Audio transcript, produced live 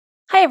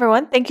Hi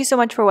everyone, thank you so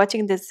much for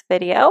watching this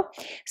video.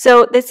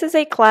 So this is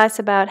a class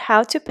about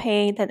how to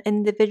paint an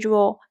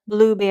individual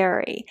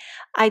blueberry.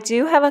 I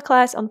do have a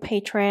class on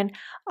Patreon,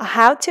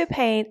 how to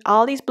paint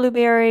all these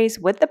blueberries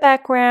with the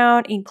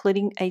background,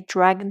 including a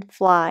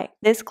dragonfly.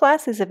 This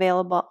class is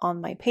available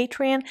on my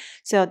Patreon,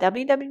 so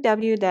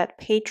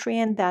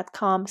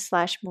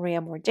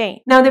www.patreon.com/MariaMordain.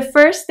 Now the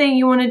first thing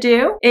you want to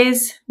do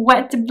is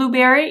wet the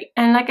blueberry,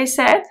 and like I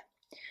said,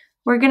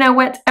 we're gonna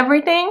wet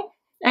everything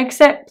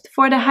except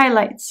for the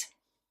highlights.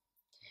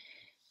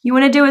 You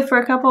want to do it for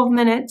a couple of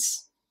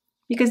minutes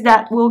because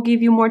that will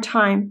give you more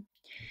time.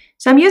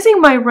 So I'm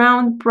using my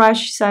round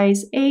brush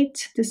size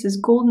 8. This is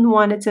golden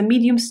one. It's a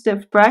medium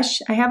stiff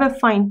brush. I have a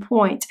fine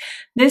point.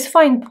 This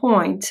fine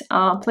point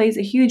plays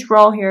a huge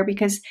role here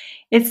because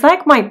it's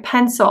like my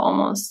pencil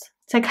almost.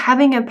 It's like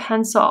having a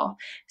pencil.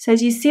 So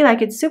as you see,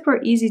 like it's super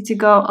easy to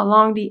go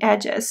along the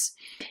edges.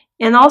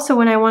 And also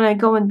when I want to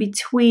go in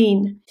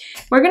between,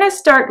 we're going to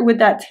start with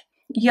that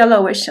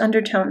yellowish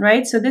undertone,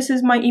 right? So this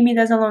is my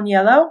imidazolone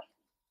yellow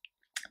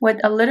with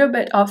a little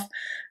bit of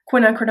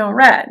quinacridone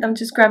red. I'm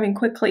just grabbing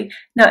quickly.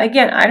 Now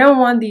again, I don't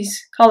want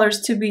these colors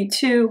to be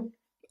too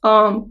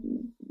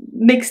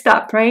mixed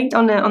up, right,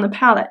 on the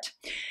palette.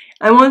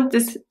 I want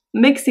this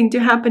mixing to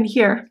happen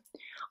here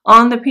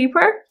on the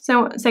paper,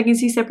 so I can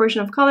see separation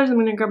of colors. I'm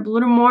going to grab a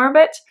little more of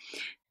it,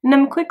 and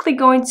I'm quickly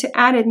going to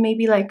add it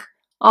maybe like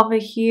over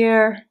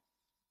here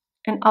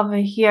and over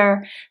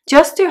here,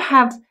 just to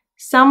have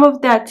some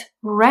of that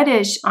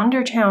reddish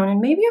undertone,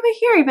 and maybe over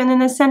here even in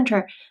the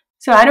center.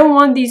 So I don't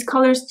want these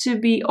colors to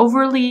be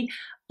overly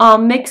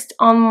mixed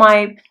on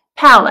my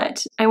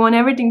palette. I want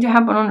everything to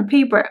happen on the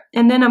paper.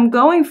 And then I'm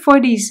going for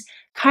these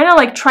kind of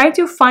like try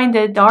to find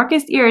the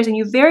darkest areas, and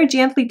you're very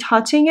gently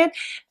touching it.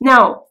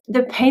 Now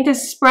the paint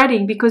is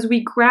spreading because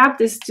we grab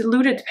this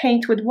diluted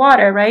paint with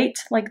water, right?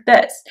 Like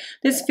this.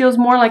 This feels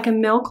more like a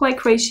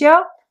milk-like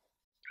ratio.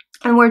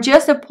 And we're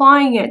just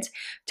applying it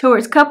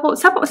towards some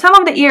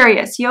of the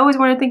areas. You always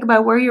want to think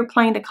about where you're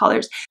applying the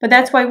colors. But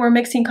that's why we're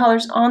mixing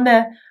colors on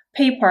the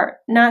paper,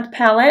 not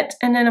palette.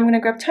 And then I'm going to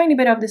grab a tiny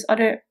bit of this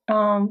other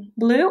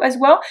blue as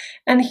well.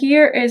 And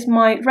here is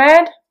my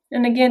red.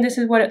 And again, this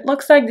is what it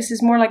looks like. This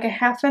is more like a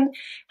half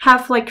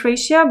like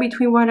ratio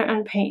between water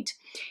and paint.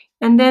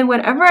 And then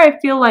whenever I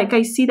feel like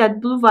I see that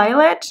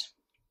blue-violet,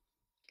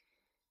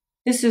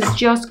 this is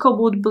just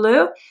cobalt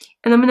blue,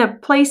 and I'm going to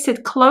place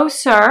it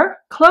closer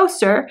towards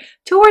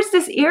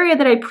this area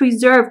that I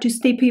preserved to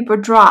stay paper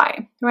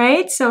dry,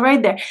 right? So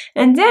right there.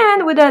 And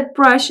then with that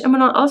brush, I'm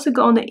going to also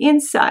go on the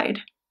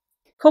inside,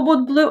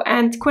 cobalt blue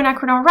and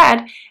quinacridone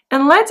red,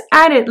 and let's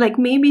add it like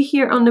maybe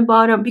here on the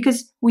bottom,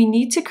 because we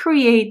need to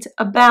create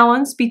a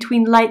balance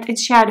between light and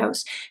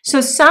shadows.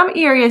 So some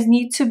areas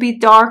need to be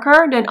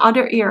darker than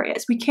other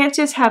areas. We can't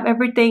just have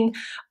everything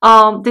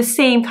the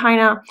same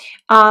kind of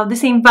the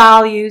same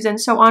values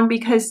and so on,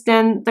 because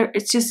then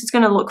it's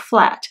going to look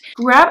flat.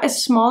 Grab a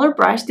smaller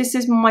brush. This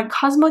is my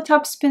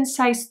Cosmotop Spin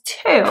Size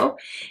 2,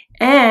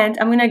 and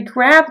I'm going to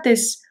grab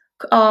this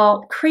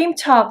cream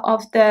top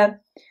of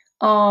the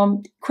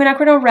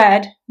quinacridone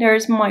red.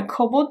 There's my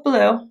cobalt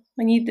blue.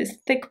 I need this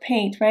thick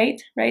paint right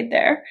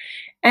there.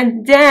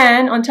 And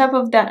then on top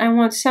of that, I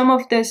want some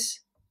of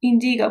this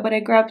indigo, but I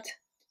grabbed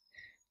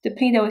the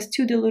paint that was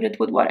too diluted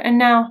with water. And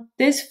now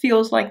this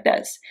feels like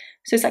this.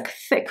 So it's like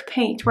thick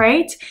paint,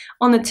 right?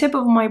 On the tip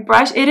of my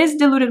brush. It is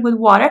diluted with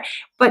water,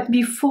 but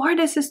before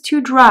this is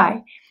too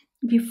dry,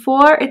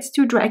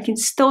 I can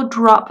still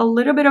drop a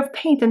little bit of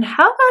paint. And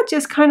how about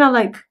just kind of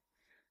like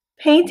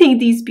painting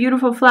these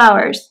beautiful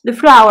flowers, the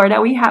flower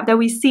that we have, that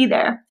we see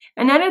there.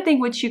 Another thing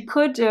which you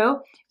could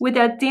do with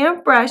that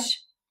damp brush,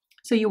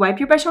 so you wipe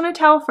your brush on a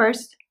towel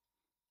first,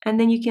 and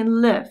then you can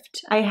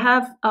lift. I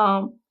have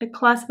a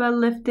class about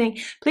lifting.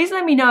 Please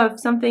let me know if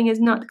something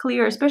is not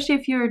clear, especially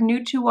if you're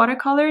new to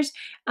watercolors.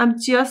 I'm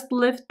just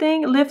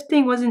lifting.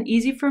 Lifting wasn't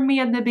easy for me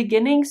at the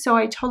beginning, so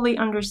I totally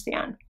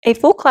understand. A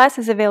full class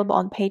is available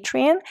on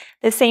Patreon.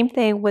 The same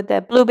thing with the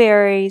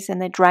blueberries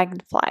and the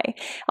dragonfly.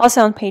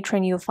 Also on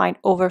Patreon, you'll find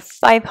over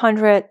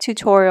 500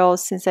 tutorials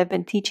since I've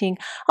been teaching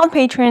on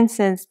Patreon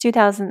since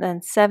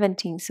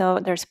 2017. So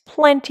there's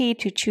plenty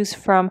to choose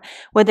from,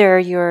 whether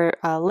you're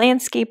a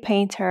landscape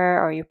painter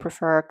or you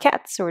prefer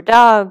cats or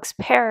dogs,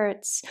 parrots,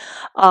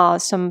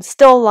 some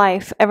still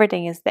life,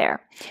 everything is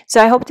there.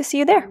 So I hope to see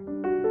you there.